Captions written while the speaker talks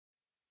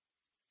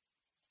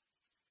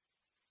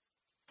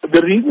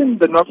The reason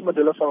the Nelson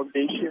Mandela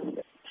Foundation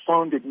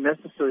found it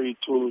necessary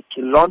to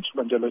launch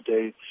Mandela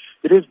Day,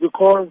 it is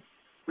because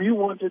we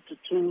wanted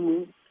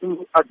to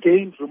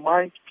again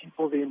remind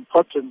people the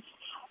importance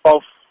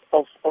of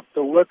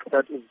the work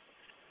that is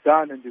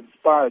done and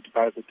inspired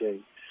by the day.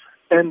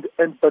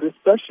 But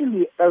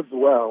especially as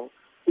well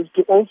is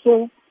to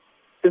also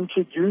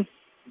introduce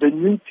the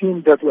new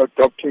theme that we're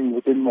adopting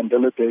within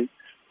Mandela Day,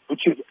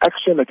 which is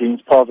action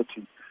against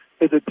poverty.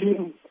 The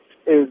theme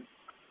is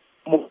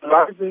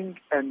mobilizing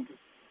and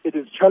it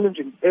is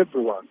challenging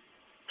everyone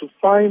to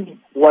find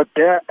what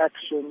their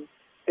action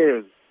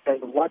is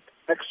and what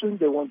action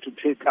they want to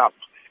take up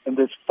in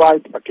this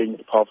fight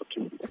against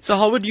poverty. So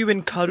how would you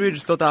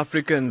encourage South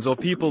Africans or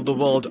people the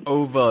world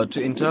over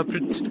to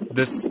interpret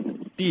this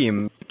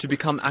theme to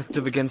become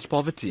active against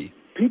poverty?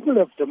 People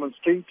have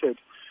demonstrated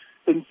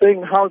in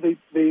saying how they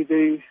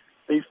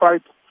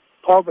fight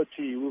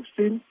poverty. We've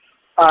seen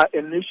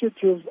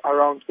initiatives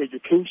around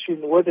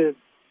education, where there's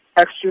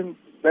action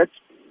that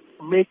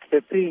make the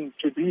thing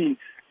to be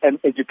an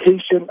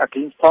education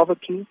against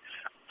poverty,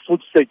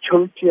 food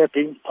security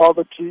against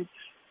poverty,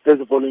 there's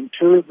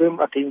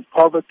volunteerism against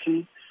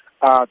poverty,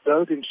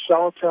 building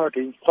shelter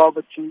against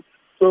poverty.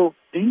 So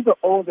these are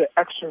all the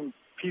actions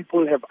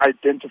people have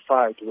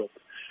identified with.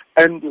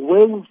 And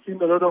where we've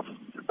seen a lot of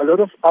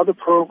other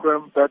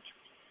programs that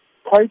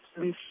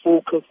quietly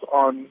focus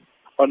on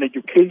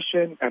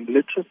education and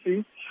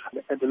literacy,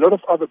 and a lot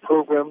of other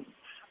programs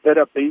that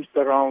are based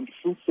around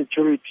food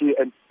security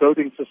and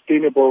building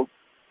sustainable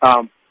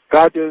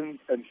gardens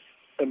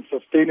and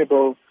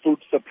sustainable food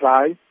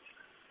supply.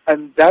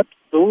 And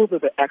those are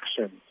the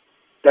actions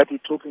that we're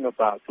talking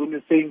about. When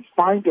you're saying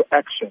find your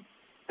action,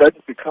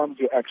 that becomes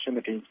your action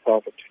against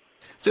poverty.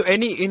 So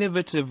any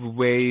innovative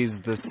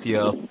ways this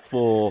year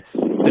for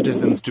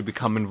citizens to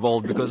become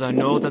involved? Because I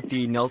know that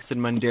the Nelson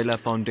Mandela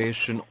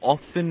Foundation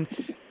often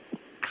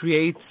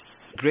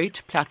creates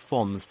great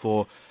platforms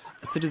for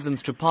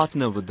citizens to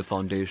partner with the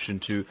foundation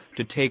to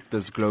take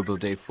this global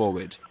day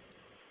forward.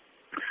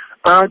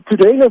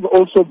 Today has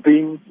also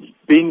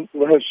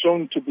has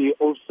shown to be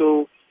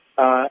also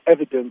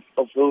evidence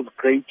of those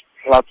great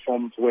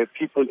platforms where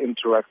people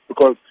interact,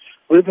 because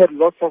we've had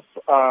lots of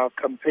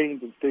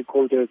campaigns and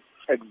stakeholders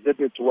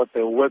exhibit what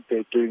their work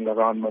they're doing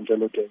around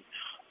Mandela Day.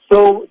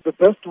 So the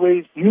best way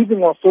is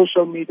using our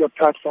social media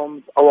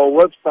platforms, our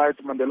website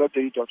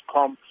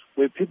mandeladay.com,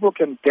 where people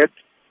can get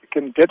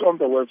on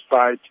the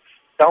website,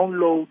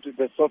 download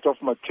the sort of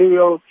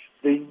material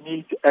they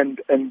need, and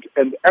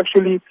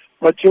actually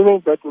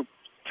material that will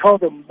tell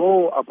them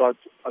more about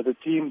the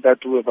theme that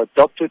we have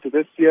adopted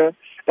this year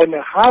and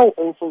how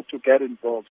also to get involved.